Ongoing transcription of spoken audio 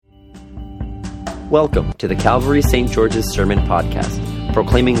Welcome to the Calvary St. George's Sermon Podcast,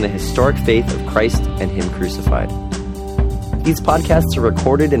 proclaiming the historic faith of Christ and Him crucified. These podcasts are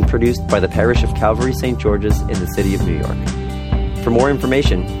recorded and produced by the parish of Calvary St. George's in the city of New York. For more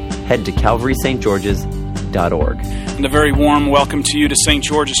information, head to calvarystgeorges.org. And a very warm welcome to you to St.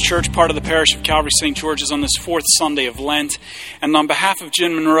 George's Church, part of the parish of Calvary St. George's on this fourth Sunday of Lent. And on behalf of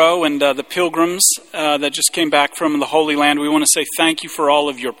Jim Monroe and the pilgrims that just came back from the Holy Land, we want to say thank you for all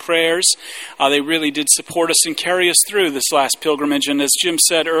of your prayers. They really did support us and carry us through this last pilgrimage. And as Jim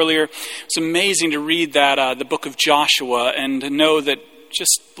said earlier, it's amazing to read that the book of Joshua and to know that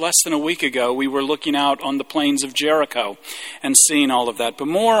just less than a week ago, we were looking out on the plains of Jericho and seeing all of that. But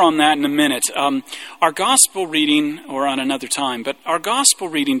more on that in a minute. Our gospel reading, or on another time, but our gospel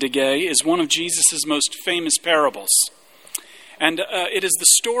reading today is one of Jesus' most famous parables. And it is the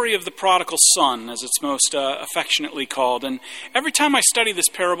story of the prodigal son, as it's most affectionately called. And every time I study this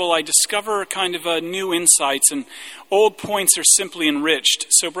parable, I discover kind of new insights, and old points are simply enriched.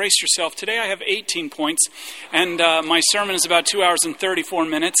 So brace yourself. Today I have 18 points, and my sermon is about 2 hours and 34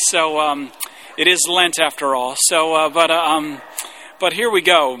 minutes. So it is Lent after all. So, but here we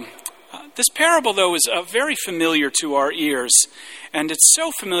go. This parable, though, is very familiar to our ears, and it's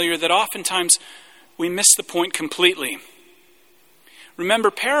so familiar that oftentimes we miss the point completely.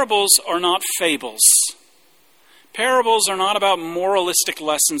 Remember, parables are not fables. Parables are not about moralistic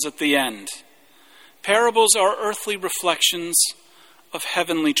lessons at the end. Parables are earthly reflections of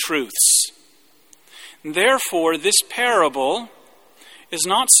heavenly truths. Therefore, this parable is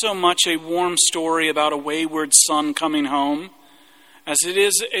not so much a warm story about a wayward son coming home, as it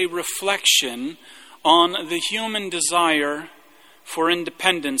is a reflection on the human desire for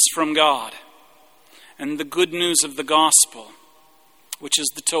independence from God and the good news of the gospel, which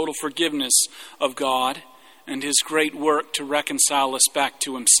is the total forgiveness of God and His great work to reconcile us back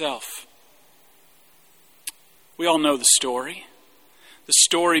to Himself. We all know the story. The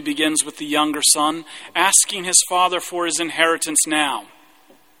story begins with the younger son asking his father for his inheritance now.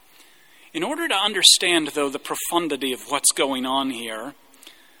 In order to understand, though, the profundity of what's going on here,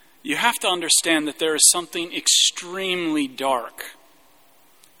 you have to understand that there is something extremely dark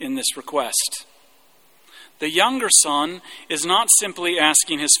in this request. The younger son is not simply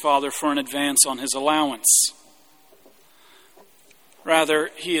asking his father for an advance on his allowance.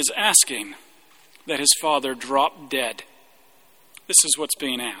 Rather, he is asking that his father drop dead. This is what's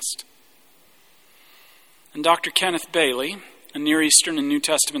being asked. And Dr. Kenneth Bailey, a Near Eastern and New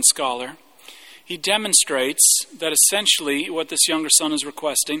Testament scholar, he demonstrates that essentially what this younger son is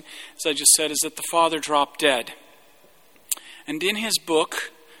requesting, as I just said, is that the father drop dead. And in his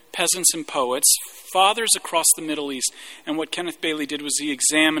book, Peasants and Poets, Fathers Across the Middle East, and what Kenneth Bailey did was he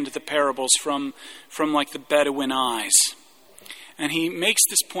examined the parables from like the Bedouin eyes. And he makes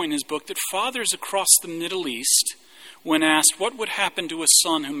this point in his book that fathers across the Middle East, when asked what would happen to a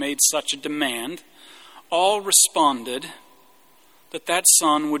son who made such a demand, all responded that that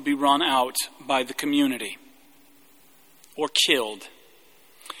son would be run out by the community or killed,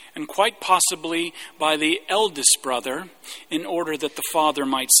 and quite possibly by the eldest brother, in order that the father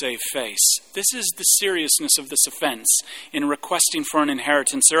might save face. This is the seriousness of this offense in requesting for an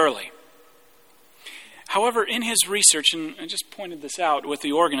inheritance early. However, in his research, and I just pointed this out with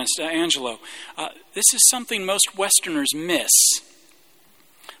the organist, Angelo, this is something most Westerners miss.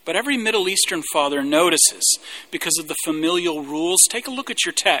 But every Middle Eastern father notices, because of the familial rules. Take a look at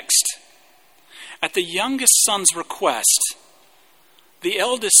your text. At the youngest son's request, the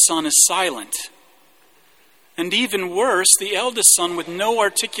eldest son is silent. And even worse, the eldest son, with no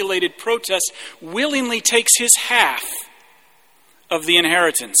articulated protest, willingly takes his half of the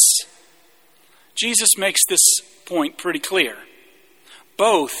inheritance. Jesus makes this point pretty clear.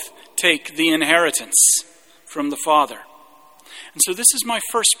 Both take the inheritance from the father. And so this is my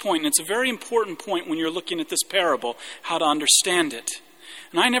first point, and it's a very important point when you're looking at this parable, how to understand it.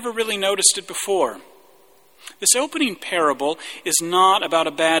 And I never really noticed it before. This opening parable is not about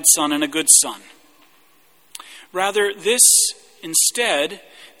a bad son and a good son. Rather, this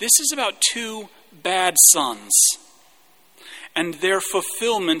is about two bad sons and their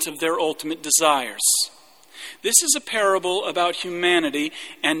fulfillment of their ultimate desires. This is a parable about humanity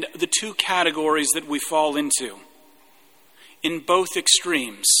and the two categories that we fall into. In both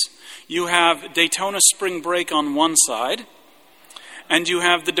extremes, you have Daytona Spring Break on one side, and you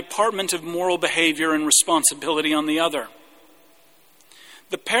have the Department of Moral Behavior and Responsibility on the other.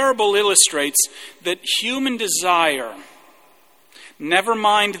 The parable illustrates that human desire, never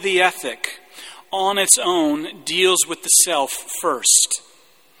mind the ethic, on its own deals with the self first.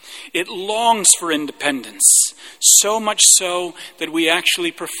 It longs for independence, so much so that we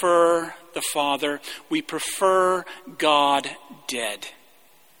actually prefer the Father. We prefer God dead.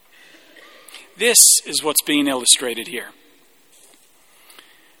 This is what's being illustrated here.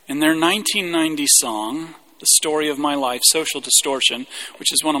 In their 1990 song, The Story of My Life, Social Distortion,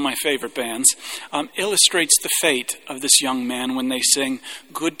 which is one of my favorite bands, illustrates the fate of this young man when they sing,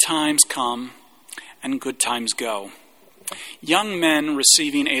 "Good times come and good times go." Young men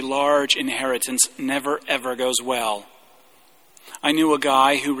receiving a large inheritance never ever goes well. I knew a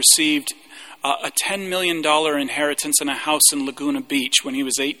guy who received a $10 million inheritance in a house in Laguna Beach when he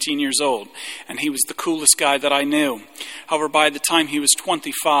was 18 years old, and he was the coolest guy that I knew. However, by the time he was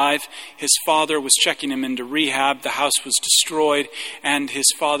 25, his father was checking him into rehab, the house was destroyed, and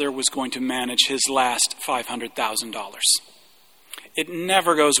his father was going to manage his last $500,000. It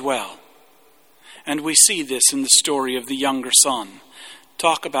never goes well. And we see this in the story of the younger son.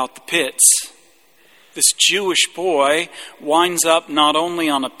 Talk about the pits. This Jewish boy winds up not only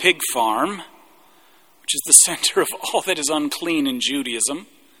on a pig farm, which is the center of all that is unclean in Judaism,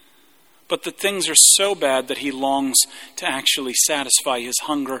 but that things are so bad that he longs to actually satisfy his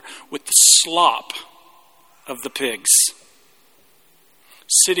hunger with the slop of the pigs.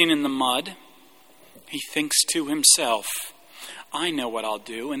 Sitting in the mud, he thinks to himself, I know what I'll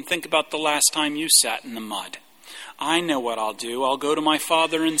do, and think about the last time you sat in the mud. I know what I'll do. I'll go to my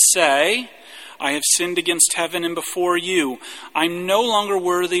father and say, I have sinned against heaven and before you. I'm no longer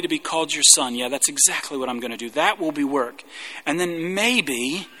worthy to be called your son. Yeah, that's exactly what I'm going to do. That will be work. And then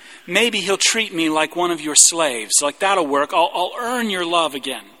maybe he'll treat me like one of your slaves. Like, that'll work. I'll earn your love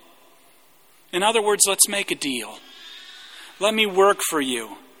again. In other words, let's make a deal. Let me work for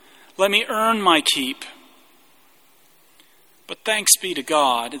you. Let me earn my keep. But thanks be to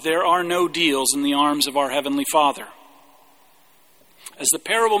God, there are no deals in the arms of our Heavenly Father. As the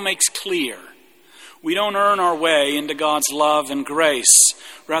parable makes clear, we don't earn our way into God's love and grace.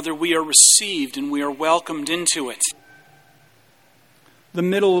 Rather, we are received and we are welcomed into it. The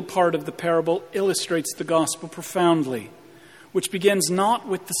middle part of the parable illustrates the gospel profoundly, which begins not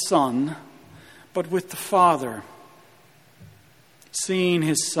with the Son, but with the Father. Seeing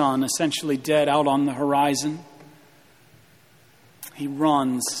his Son essentially dead out on the horizon, he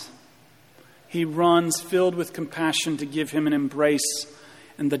runs. He runs filled with compassion to give him an embrace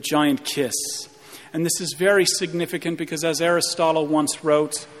and the giant kiss. And this is very significant because, as Aristotle once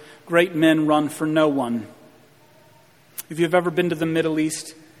wrote, great men run for no one. If you've ever been to the Middle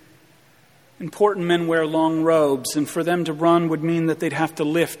East, important men wear long robes, and for them to run would mean that they'd have to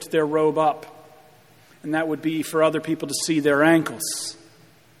lift their robe up. And that would be for other people to see their ankles.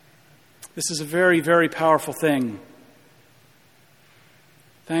 This is a very, very powerful thing.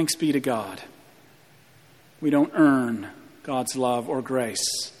 Thanks be to God. We don't earn God's love or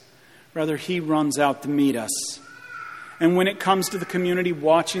grace. Rather, he runs out to meet us. And when it comes to the community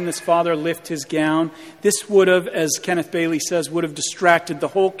watching this father lift his gown, this would have, as Kenneth Bailey says, would have distracted the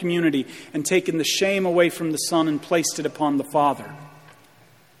whole community and taken the shame away from the son and placed it upon the father.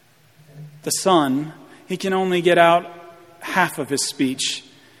 The son, he can only get out half of his speech,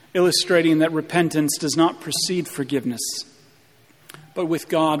 illustrating that repentance does not precede forgiveness. But with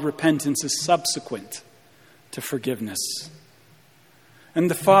God, repentance is subsequent to forgiveness. And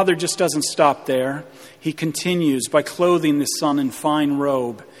the Father just doesn't stop there. He continues by clothing the Son in fine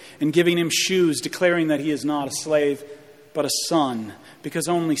robe and giving him shoes, declaring that he is not a slave, but a son, because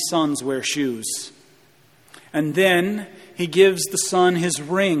only sons wear shoes. And then he gives the Son his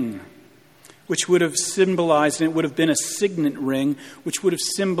ring, which would have symbolized, and it would have been a signet ring, which would have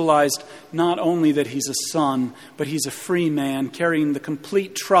symbolized not only that he's a son, but he's a free man, carrying the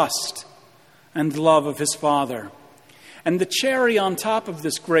complete trust and love of his Father. And the cherry on top of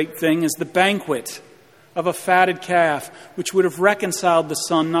this great thing is the banquet of a fatted calf, which would have reconciled the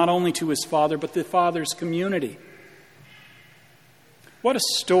son not only to his father, but the father's community. What a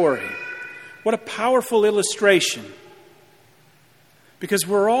story. What a powerful illustration. Because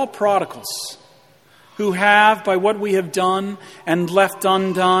we're all prodigals who have, by what we have done and left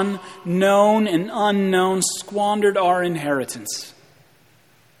undone, known and unknown, squandered our inheritance.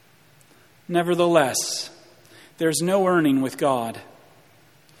 Nevertheless, there's no earning with God.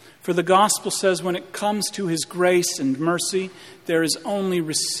 For the gospel says when it comes to his grace and mercy, there is only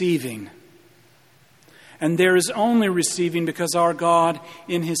receiving. And there is only receiving because our God,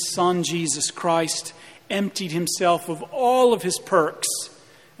 in his Son Jesus Christ, emptied himself of all of his perks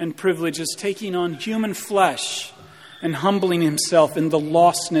and privileges, taking on human flesh and humbling himself in the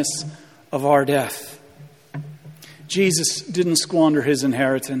lostness of our death. Jesus didn't squander his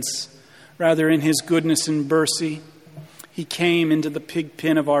inheritance. Rather, in his goodness and mercy, He came into the pig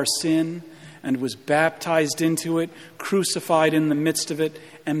pen of our sin and was baptized into it, crucified in the midst of it,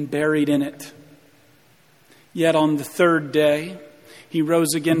 and buried in it. Yet on the third day, he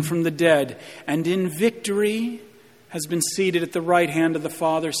rose again from the dead, and in victory has been seated at the right hand of the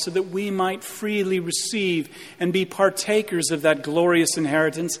Father, so that we might freely receive and be partakers of that glorious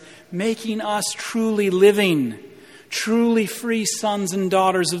inheritance, making us truly living, truly free sons and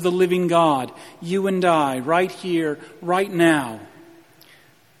daughters of the living God, you and I, right here, right now.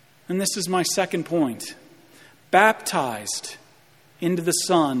 And this is my second point. Baptized into the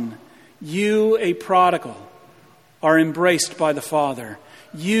Son, you, a prodigal, are embraced by the Father.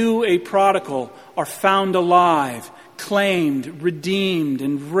 You, a prodigal, are found alive, claimed, redeemed,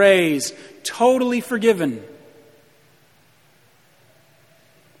 and raised, totally forgiven,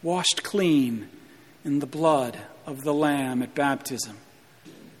 washed clean in the blood of the Lamb at baptism,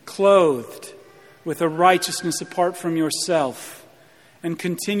 clothed with a righteousness apart from yourself, and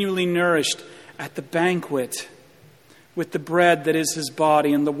continually nourished at the banquet with the bread that is his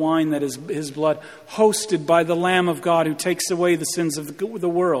body and the wine that is his blood, hosted by the Lamb of God who takes away the sins of the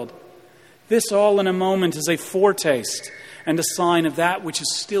world. This all in a moment is a foretaste and a sign of that which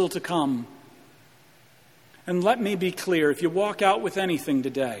is still to come. And let me be clear, if you walk out with anything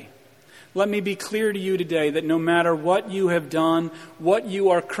today, let me be clear to you today that no matter what you have done, what you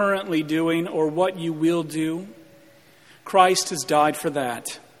are currently doing, or what you will do, Christ has died for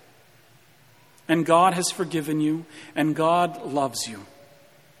that. And God has forgiven you, and God loves you.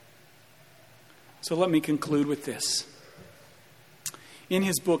 So let me conclude with this. In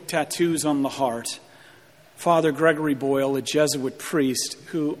his book, Tattoos on the Heart, Father Gregory Boyle, a Jesuit priest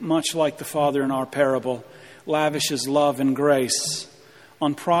who, much like the father in our parable, lavishes love and grace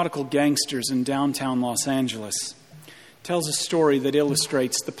on prodigal gangsters in downtown Los Angeles, tells a story that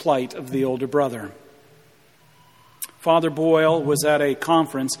illustrates the plight of the older brother. Father Boyle was at a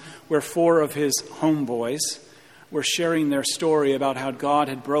conference where 4 of his homeboys were sharing their story about how God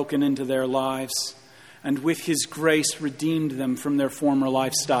had broken into their lives and with his grace redeemed them from their former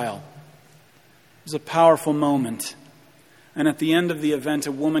lifestyle. It was a powerful moment. And at the end of the event,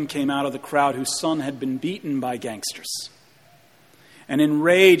 a woman came out of the crowd whose son had been beaten by gangsters. And in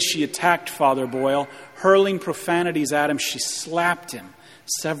rage, she attacked Father Boyle, hurling profanities at him. She slapped him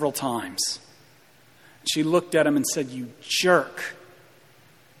several times. She looked at him and said, "You jerk.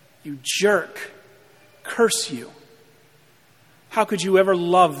 You jerk. Curse you. How could you ever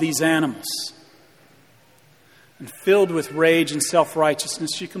love these animals?" And filled with rage and self-righteousness,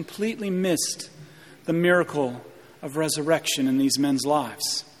 she completely missed the miracle of resurrection in these men's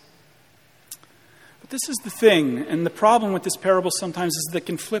lives. But this is the thing, and the problem with this parable sometimes is that it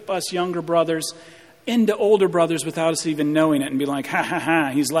can flip us younger brothers into older brothers without us even knowing it and be like, ha ha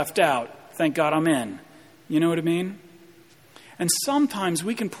ha, he's left out. Thank God I'm in. You know what I mean? And sometimes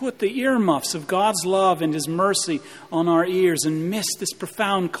we can put the earmuffs of God's love and his mercy on our ears and miss this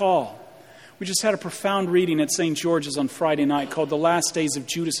profound call. We just had a profound reading at St. George's on Friday night called The Last Days of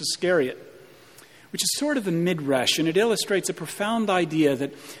Judas Iscariot, which is sort of a midrash, and it illustrates a profound idea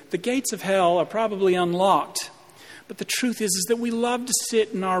that the gates of hell are probably unlocked. But the truth is that we love to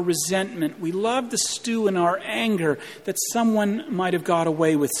sit in our resentment. We love to stew in our anger that someone might have got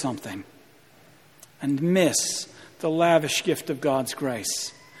away with something and miss the lavish gift of God's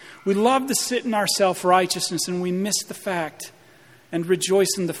grace. We love to sit in our self-righteousness and we miss the fact and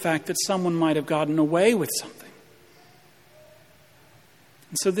rejoice in the fact that someone might have gotten away with something.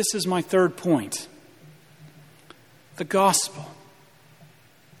 And so this is my third point. The gospel.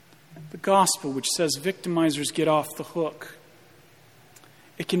 The gospel, which says victimizers get off the hook.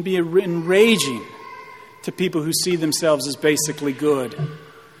 It can be enraging to people who see themselves as basically good,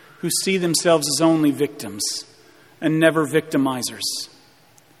 who see themselves as only victims and never victimizers.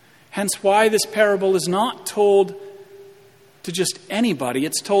 Hence why this parable is not told to just anybody.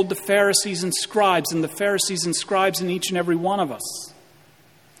 It's told to Pharisees and scribes, and the Pharisees and scribes in each and every one of us.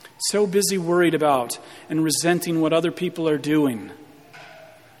 So busy worried about and resenting what other people are doing.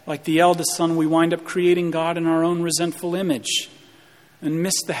 Like the eldest son, we wind up creating God in our own resentful image and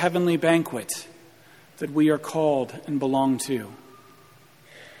miss the heavenly banquet that we are called and belong to.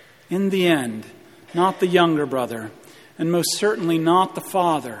 In the end, not the younger brother, and most certainly not the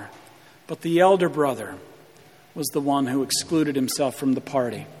father, but the elder brother was the one who excluded himself from the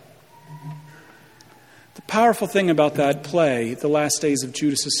party. The powerful thing about that play, The Last Days of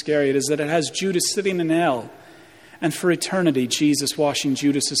Judas Iscariot, is that it has Judas sitting in hell, and for eternity, Jesus washing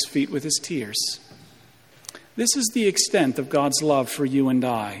Judas's feet with his tears. This is the extent of God's love for you and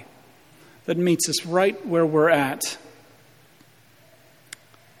I, that meets us right where we're at.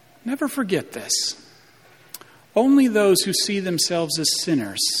 Never forget this. Only those who see themselves as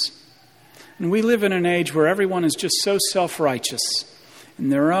sinners. And we live in an age where everyone is just so self-righteous in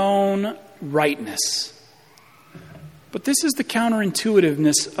their own rightness. But this is the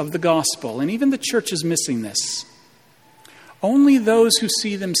counterintuitiveness of the gospel, and even the church is missing this. Only those who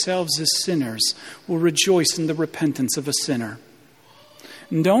see themselves as sinners will rejoice in the repentance of a sinner.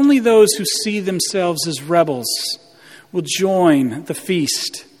 And only those who see themselves as rebels will join the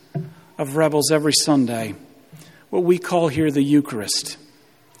feast of rebels every Sunday, what we call here the Eucharist.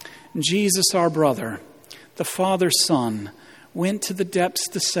 Jesus, our brother, the Father's Son, went to the depths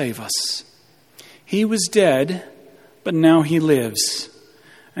to save us. He was dead, but now he lives,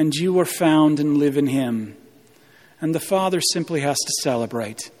 and you are found and live in him. And the Father simply has to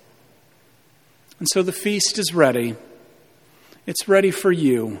celebrate. And so the feast is ready. It's ready for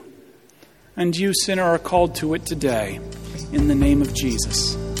you. And you, sinner, are called to it today. In the name of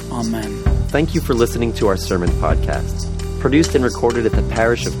Jesus. Amen. Thank you for listening to our sermon podcast, produced and recorded at the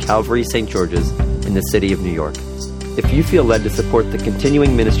parish of Calvary St. George's in the city of New York. If you feel led to support the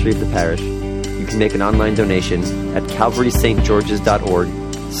continuing ministry of the parish, you can make an online donation at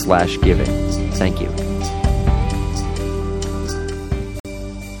calvarystgeorges.org/giving. Thank you.